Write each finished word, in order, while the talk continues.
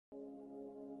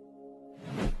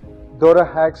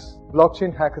DoraHacks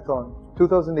Blockchain Hackathon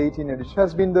 2018 edition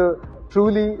has been the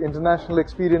truly international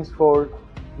experience for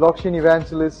blockchain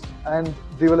evangelists and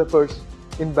developers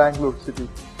in Bangalore city.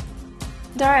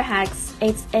 DoraHacks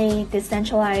is a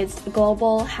decentralized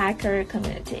global hacker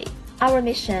community. Our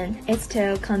mission is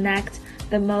to connect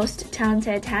the most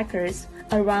talented hackers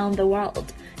around the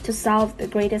world to solve the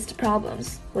greatest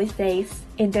problems we face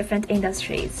in different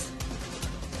industries.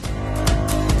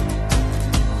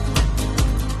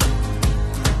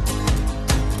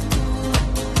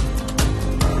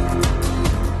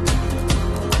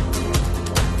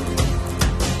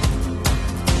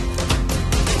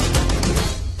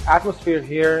 Atmosphere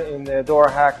here in the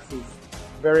DoraHacks is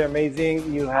very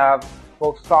amazing. You have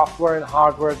both software and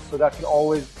hardware, so that can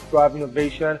always drive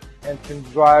innovation and can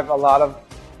drive a lot of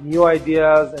new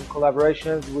ideas and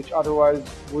collaborations which otherwise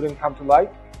wouldn't come to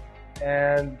light.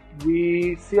 And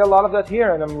we see a lot of that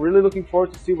here, and I'm really looking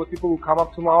forward to see what people will come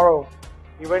up tomorrow.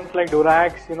 Events like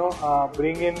DoraHacks,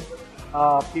 bring in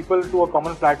people to a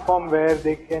common platform where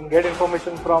they can get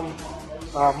information from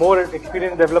more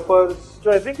experienced developers.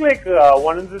 So I think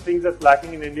one of the things that's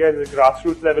lacking in India is a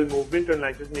grassroots level movement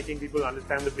and just making people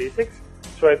understand the basics.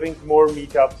 So I think more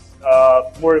meetups,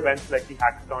 more events like the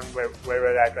Hackathon where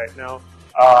we're at right now,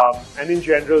 and in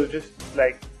general just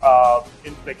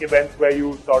events where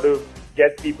you sort of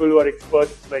get people who are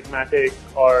experts like Matic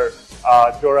or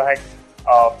DoraHacks,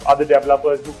 other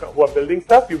developers who are building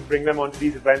stuff, you bring them onto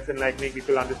these events and make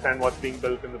people understand what's being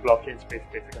built in the blockchain space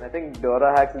basically. And I think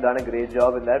DoraHacks has done a great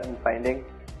job in that, in finding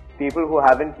people who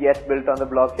haven't yet built on the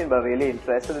blockchain but are really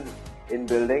interested in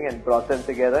building, and brought them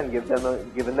together and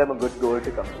given them a good goal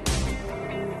to come to.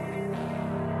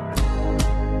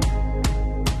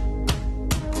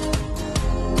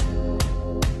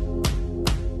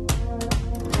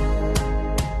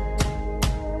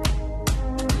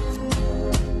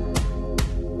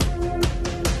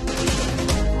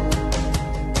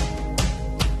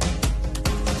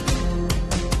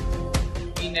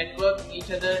 Networked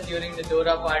each other during the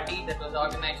Dora party that was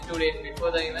organized 2 days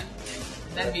before the event.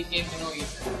 Then we came to know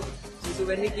each other. So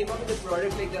when we came up with the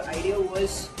product, the idea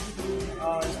was,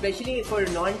 especially for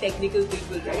non-technical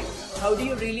people, right? How do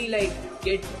you really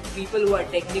get people who are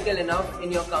technical enough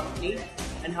in your company,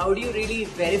 and how do you really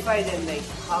verify them,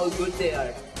 how good they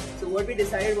are? So what we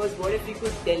decided was, what if we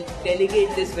could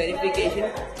delegate this verification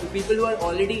to people who are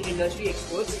already industry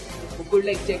experts, who could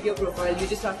check your profile. You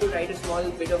just have to write a small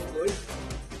bit of code.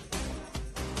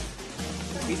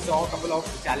 We saw a couple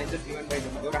of challenges given by the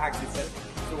DoraHacks itself.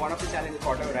 So one of the challenges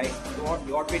got right. So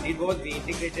what we did was we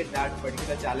integrated that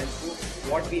particular challenge to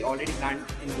what we already planned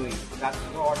in doing. That's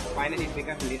what finally it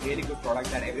became a really good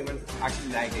product that everyone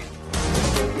actually liked it.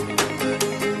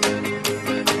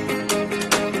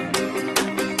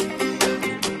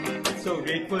 So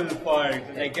grateful for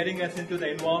getting us into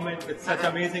the environment with such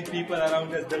amazing people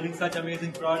around us, building such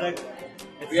amazing products.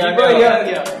 We are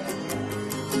here.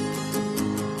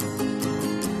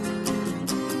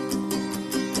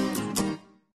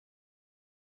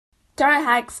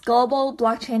 DoraHacks Global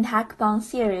Blockchain Hackathon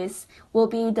series will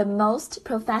be the most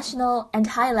professional and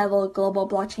high-level global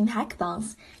blockchain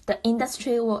hackathons the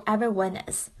industry will ever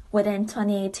witness within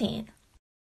 2018.